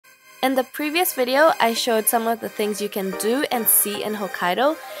In the previous video, I showed some of the things you can do and see in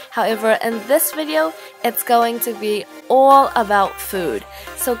Hokkaido. However, in this video, it's going to be all about food.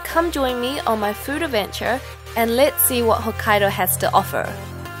 So come join me on my food adventure and let's see what Hokkaido has to offer.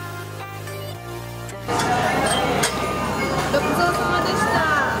 So full!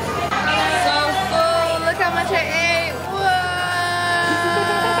 Look how much I ate! Whoa!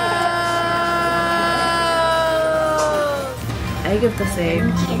 I give the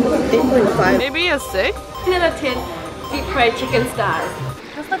same 8.5. Maybe a 6? 10 out of 10 deep fried chicken stars.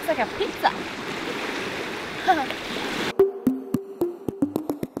 This looks like a pizza.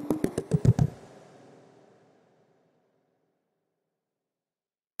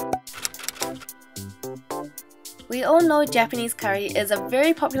 We all know Japanese curry is a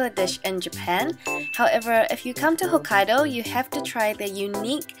very popular dish in Japan. However, if you come to Hokkaido, you have to try their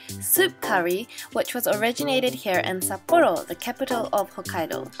unique soup curry, which was originated here in Sapporo, the capital of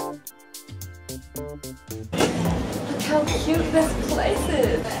Hokkaido. Look how cute this place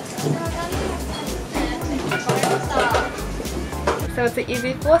is! So it's an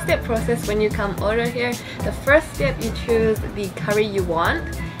easy 4-step process when you come order here. The first step, you choose the curry you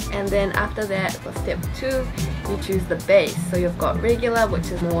want. And then after that, for step 2, you choose the base. So you've got regular, which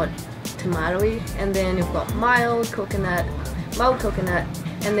is more tomato-y, and then you've got mild coconut,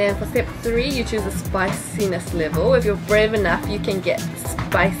 and then for step 3, you choose the spiciness level. If you're brave enough, you can get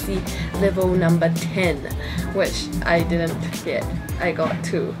spicy level number 10, which I didn't get. I got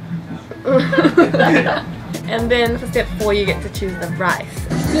 2. And then for step 4, you get to choose the rice.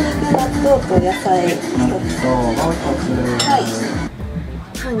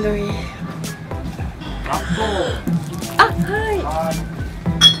 Hungry. Hi!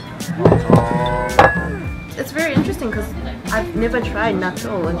 It's very interesting because I've never tried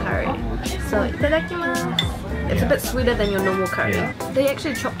natto in curry. So, itadakimasu. It's a bit sweeter than your normal curry. They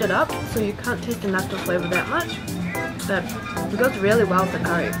actually chopped it up so you can't taste the natto flavor that much. But it goes really well with the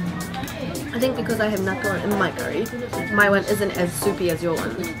curry. I think because I have natto in my curry, my one isn't as soupy as your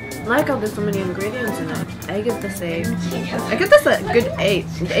one. I like how there's so many ingredients in it. I give the same. I give this a good 8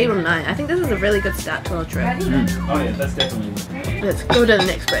 or 9. I think this is a really good start to our trip. Oh yeah, that's definitely. Let's go to the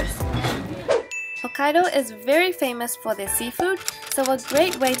next place. Hokkaido is very famous for their seafood, so a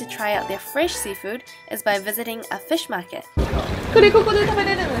great way to try out their fresh seafood is by visiting a fish market. これここで食べ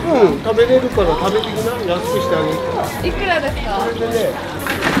れるんですか？うん、食べれるから食べてきな、安くしてあげる。いくらですか？これでね、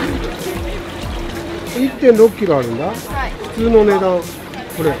1.6 キロあるんだ。はい。普通の値段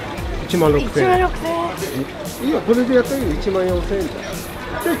これ16,000円。いや、これでやったらいいよ、14,000円だ。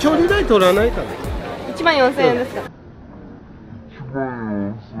で、調理代取らないから。14,000円ですか。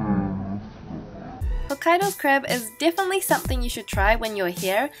Hokkaido's crab is definitely something you should try when you're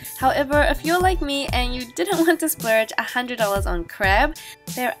here. However, if you're like me and you didn't want to splurge $100 on crab,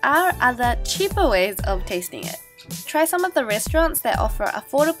 there are other cheaper ways of tasting it. Try some of the restaurants that offer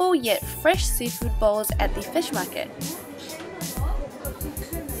affordable yet fresh seafood bowls at the fish market.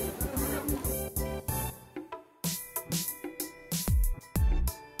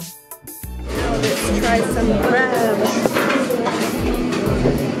 Now let's try some crab.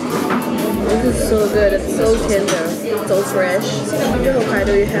 This is so good, it's so tender, so fresh. Come to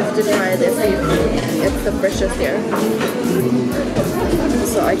Hokkaido, you have to try this seafood. It's the freshest here.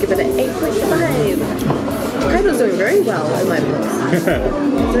 So I give it an 8.5. Hokkaido's doing very well in my books. It's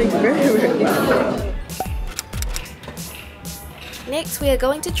doing very, very well. Next, we are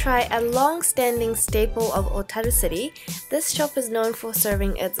going to try a long-standing staple of Otaru City. This shop is known for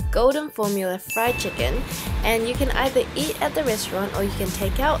serving its golden formula fried chicken, and you can either eat at the restaurant or you can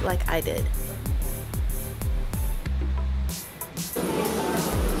take out like I did.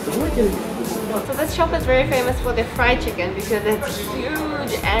 So this shop is very famous for their fried chicken because it's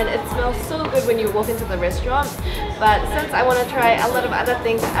huge and it smells so good when you walk into the restaurant. But since I want to try a lot of other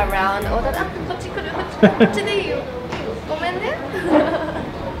things around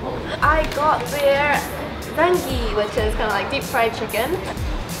I got their zangi, which is kind of like deep fried chicken.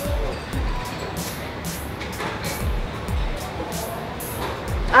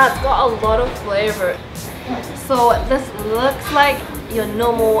 It's got a lot of flavor. So this looks like your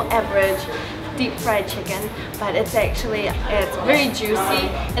normal average deep fried chicken, but it's very juicy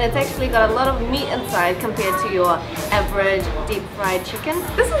and it's actually got a lot of meat inside compared to your average deep fried chicken.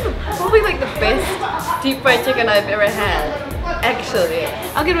 This is probably like the best deep fried chicken I've ever had, actually.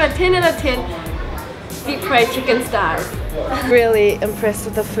 I'll give it a 10 out of 10 deep fried chicken stars. Really impressed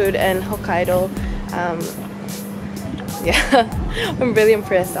with the food in Hokkaido. Yeah, I'm really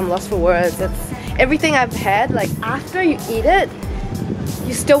impressed. I'm lost for words. It's everything I've had, like after you eat it,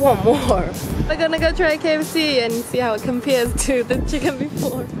 You still want more. We're gonna go try KFC and see how it compares to the chicken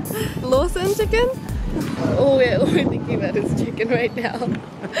before. Lawson chicken? Oh, we're thinking about this chicken right now.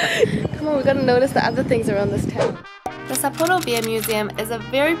 Come on, we gotta notice the other things around this town. The Sapporo Beer Museum is a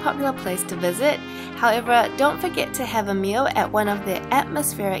very popular place to visit. However, don't forget to have a meal at one of their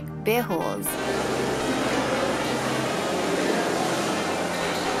atmospheric beer halls.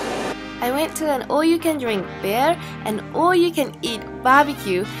 I went to an all-you-can-drink beer and all-you-can-eat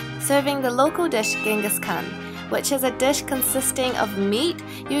barbecue serving the local dish Genghis Khan, which is a dish consisting of meat,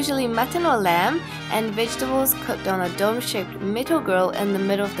 usually mutton or lamb, and vegetables cooked on a dome-shaped metal grill in the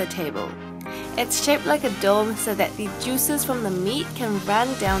middle of the table. It's shaped like a dome so that the juices from the meat can run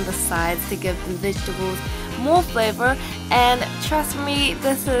down the sides to give the vegetables more flavor, and trust me,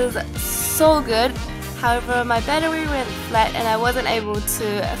 this is so good. However, my battery went flat and I wasn't able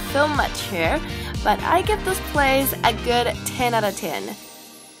to film much here, but I give this place a good 10 out of 10.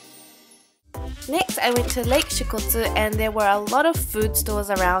 Next, I went to Lake Shikotsu and there were a lot of food stores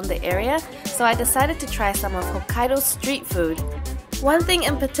around the area, so I decided to try some of Hokkaido's street food. One thing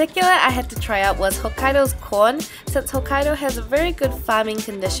in particular I had to try out was Hokkaido's corn. Since Hokkaido has very good farming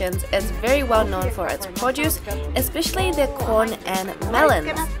conditions, it's very well known for its produce, especially their corn and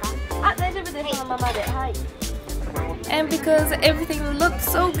melons. And because everything looked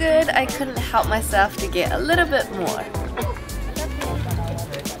so good, I couldn't help myself to get a little bit more.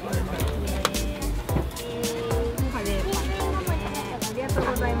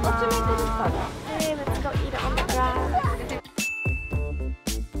 Hey, let's go eat it on the grass.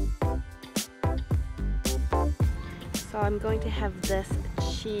 So I'm going to have this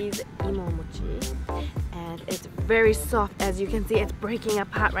cheese imo mochi, and it's very soft. As you can see, it's breaking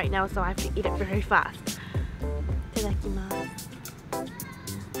apart right now, so I have to eat it very fast. Itadakimasu.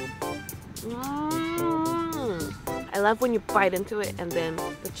 I love when you bite into it and then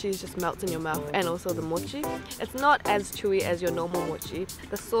the cheese just melts in your mouth, and also the mochi. It's not as chewy as your normal mochi.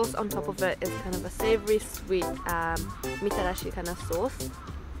 The sauce on top of it is kind of a savory, sweet mitarashi kind of sauce.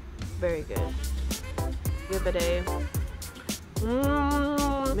 Very good. Give it a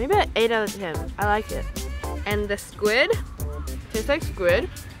maybe an 8 out of 10. I like it. And the squid tastes like squid.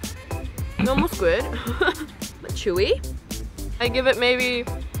 Normal squid. But chewy. I give it maybe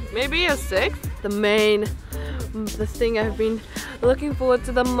a 6. The thing I've been looking forward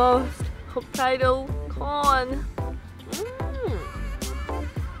to the most, Hokkaido corn.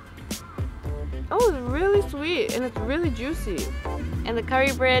 Oh, it's really sweet and it's really juicy. And the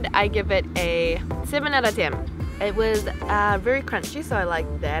curry bread, I give it a 7 out of 10. It was very crunchy, so I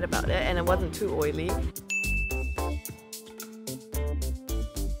liked that about it, and it wasn't too oily.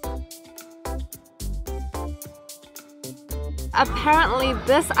 Apparently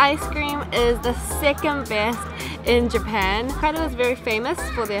this ice cream is the second best in Japan. Hokkaido is very famous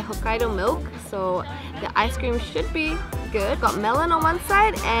for their Hokkaido milk, so the ice cream should be good. Got melon on one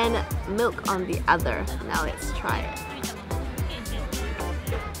side and milk on the other. Now let's try it.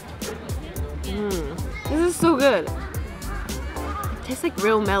 This is so good. It tastes like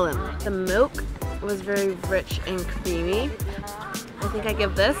real melon. The milk was very rich and creamy. I think I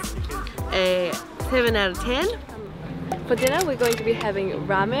give this a 7 out of 10. For dinner, we're going to be having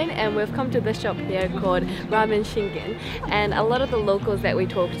ramen, and we've come to this shop here called Ramen Shinken, and a lot of the locals that we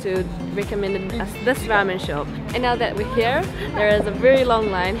talked to recommended us this ramen shop. And now that we're here, there is a very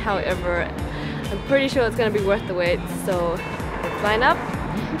long line. However, I'm pretty sure it's going to be worth the wait, so let's line up,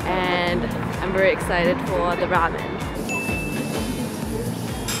 and I'm very excited for the ramen.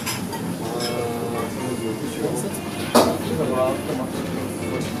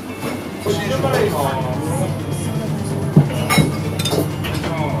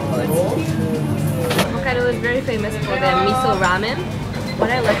 Hokkaido is very famous for their miso ramen. What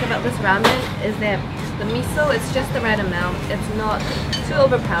I like about this ramen is that the miso, it's just the right amount. It's not too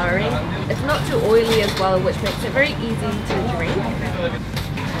overpowering. It's not too oily as well, which makes it very easy to drink.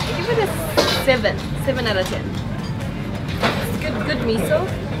 I give it a 7 out of 10. It's good miso.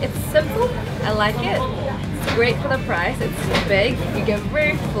 It's simple. I like it. It's great for the price. It's big. You get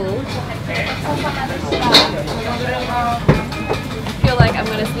very full. I feel like I'm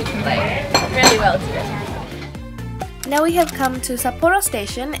gonna sleep like really well today. Now we have come to Sapporo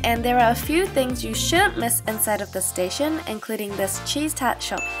Station, and there are a few things you shouldn't miss inside of the station, including this cheese tart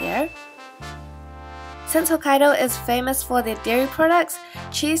shop here. Since Hokkaido is famous for their dairy products,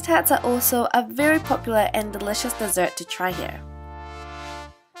 cheese tarts are also a very popular and delicious dessert to try here.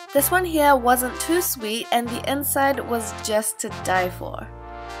 This one here wasn't too sweet, and the inside was just to die for.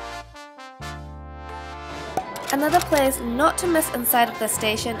 Another place not to miss inside of the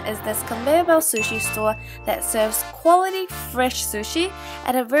station is this conveyor belt sushi store that serves quality fresh sushi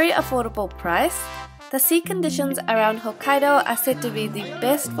at a very affordable price. The sea conditions around Hokkaido are said to be the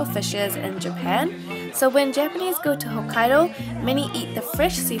best for fishers in Japan, so when Japanese go to Hokkaido, many eat the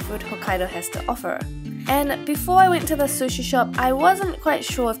fresh seafood Hokkaido has to offer. And before I went to the sushi shop, I wasn't quite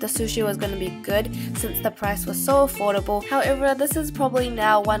sure if the sushi was going to be good since the price was so affordable. However, this is probably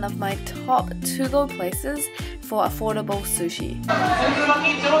now one of my top to-go places for affordable sushi.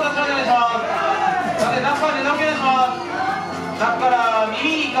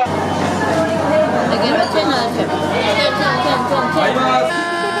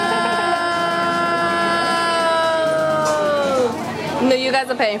 No, you guys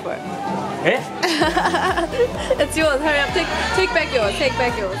are paying for it. Eh? It's yours, hurry up, take back yours, take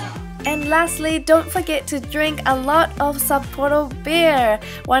back yours. And lastly, don't forget to drink a lot of Sapporo beer,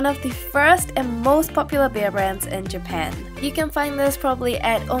 one of the first and most popular beer brands in Japan. You can find this probably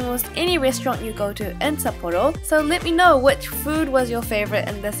at almost any restaurant you go to in Sapporo, so let me know which food was your favorite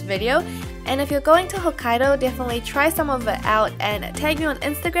in this video. And if you're going to Hokkaido, definitely try some of it out and tag me on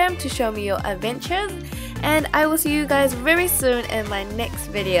Instagram to show me your adventures. And I will see you guys very soon in my next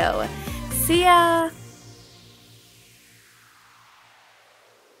video. See ya!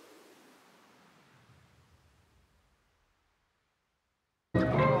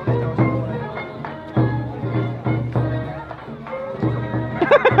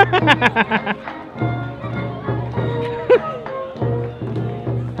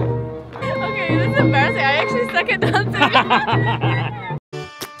 Okay, this is embarrassing. I actually suck at dancing.